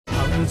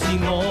自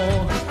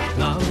我，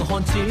硬漢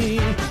子，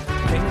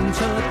拼出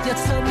一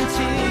身刺，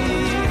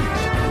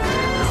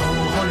流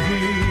汗血，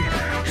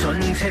盡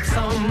赤心，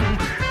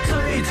追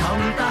尋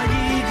大意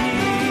義，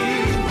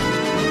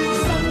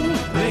生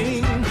命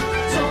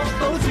作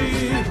賭注，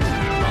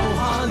留下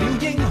了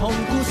英雄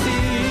故事，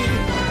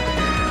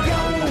憂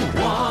患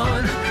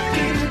見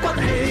骨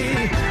氣，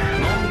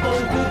昂步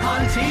顧盼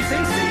似醒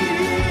獅。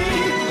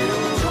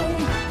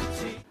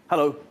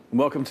 Hello, and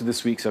welcome to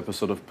this week's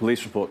episode of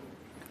Police Report.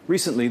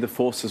 Recently, the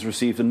force has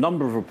received a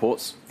number of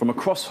reports from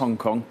across Hong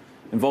Kong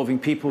involving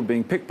people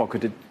being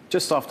pickpocketed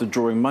just after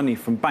drawing money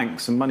from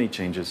banks and money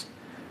changers.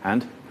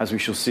 And, as we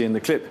shall see in the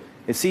clip,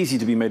 it's easy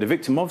to be made a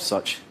victim of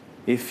such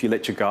if you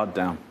let your guard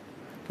down.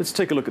 Let's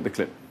take a look at the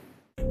clip.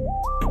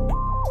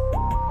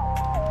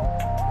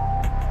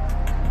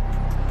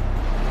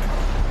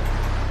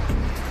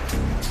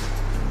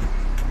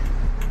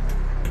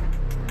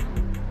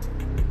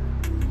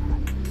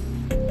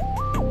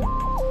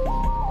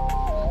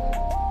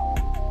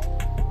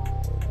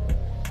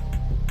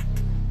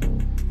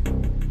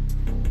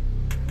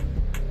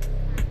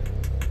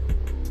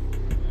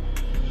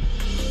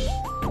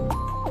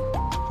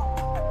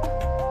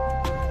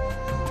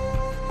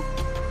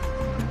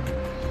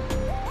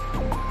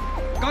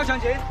 交上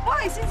錢。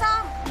喂，先生，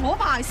我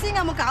排先，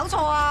有冇搞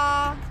錯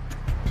啊？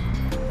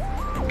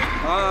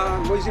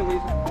唔好意思，唔好意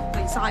思。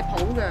離晒譜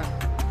嘅。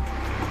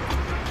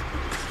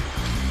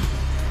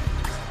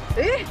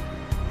咦？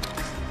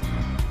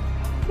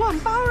我銀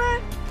包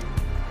咧，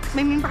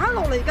明明擺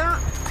落嚟㗎。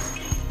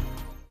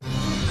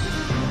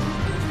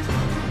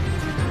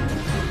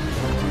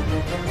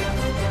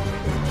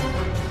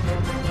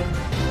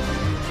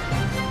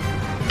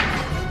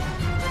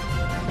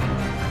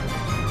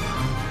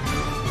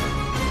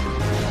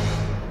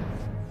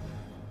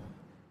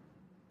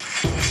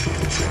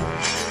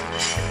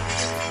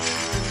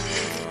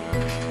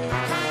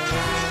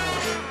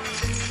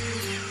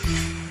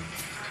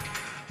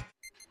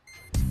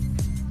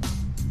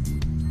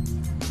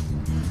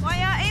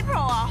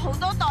 好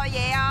多袋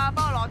嘢啊，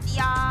幫我攞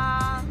啲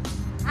啊！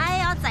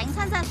哎，我整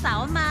親隻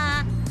手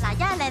嘛，嗱，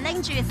一係你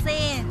拎住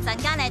先，陣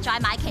間你再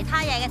買其他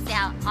嘢嘅時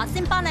候，我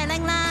先幫你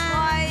拎啦。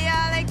喂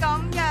啊，你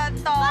咁虐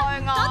待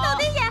我！嗰度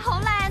啲嘢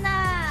好靚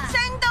啊！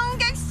聲東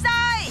擊西。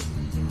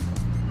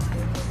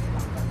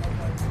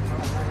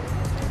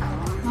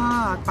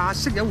啊，白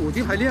色有蝴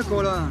蝶係呢一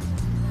個啦。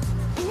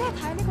咦，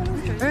睇呢個都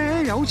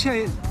最。又好似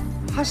係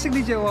黑色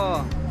呢隻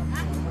喎。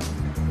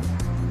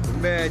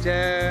咩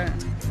啫？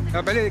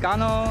又俾你哋揀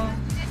咯。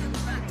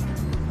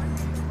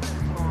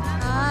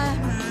 唉，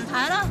唔睇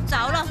啦，走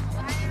啦。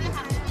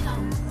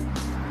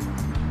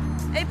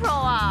April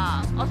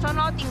啊，我想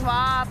攞電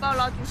話，幫我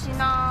攞住先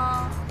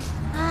啦。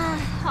唉，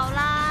好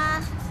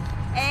啦。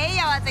誒，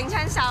又話整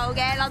親手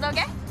嘅，攞到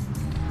嘅？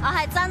我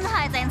係真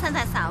係整親隻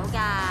手㗎。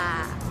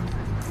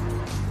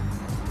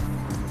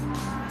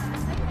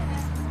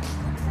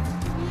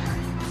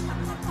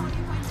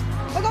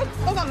我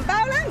個銀包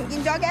咧唔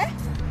見咗嘅。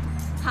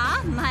吓？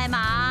唔係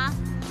嘛？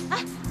唉，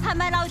係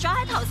咪漏咗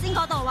喺頭先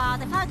嗰度啊？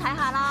我哋翻去睇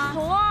下啦。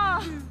好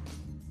啊。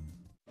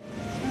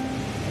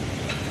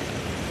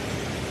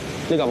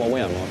呢架冇乜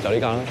人喎，就呢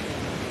架啦。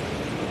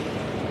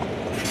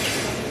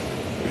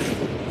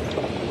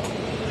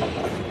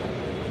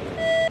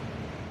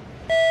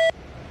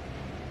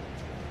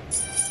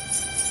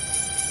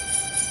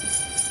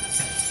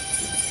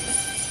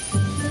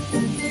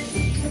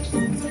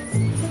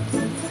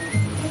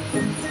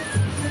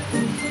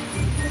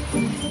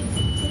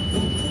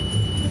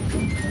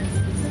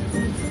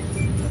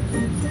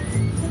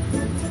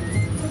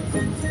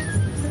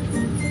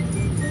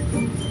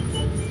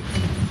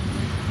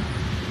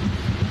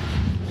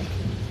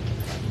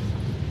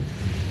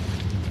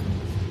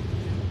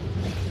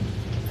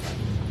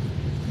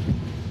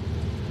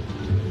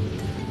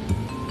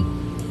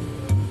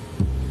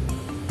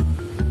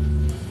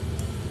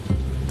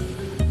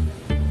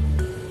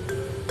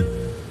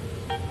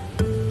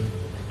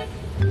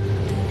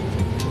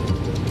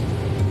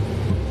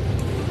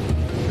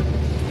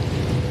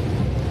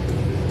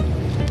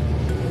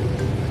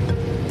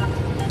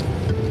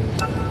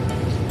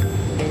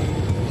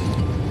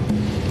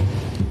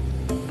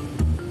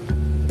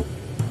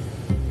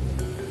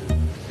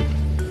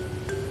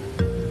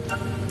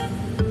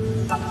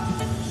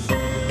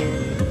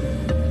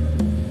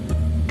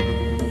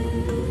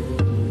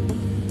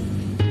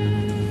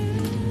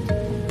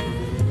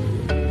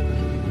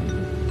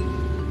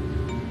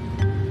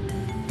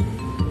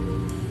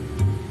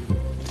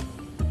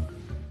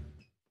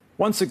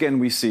Once again,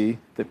 we see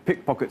that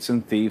pickpockets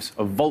and thieves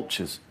are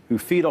vultures who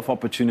feed off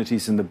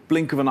opportunities in the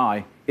blink of an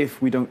eye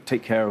if we don't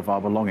take care of our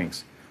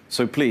belongings.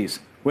 So please,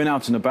 when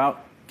out and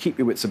about, keep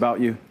your wits about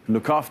you and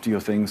look after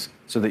your things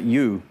so that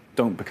you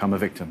don't become a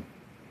victim.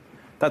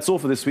 That's all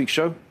for this week's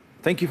show.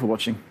 Thank you for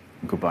watching,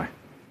 and goodbye.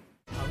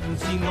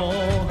 自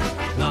我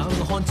硬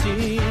漢子，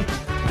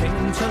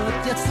拼出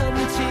一身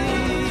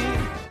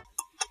刺。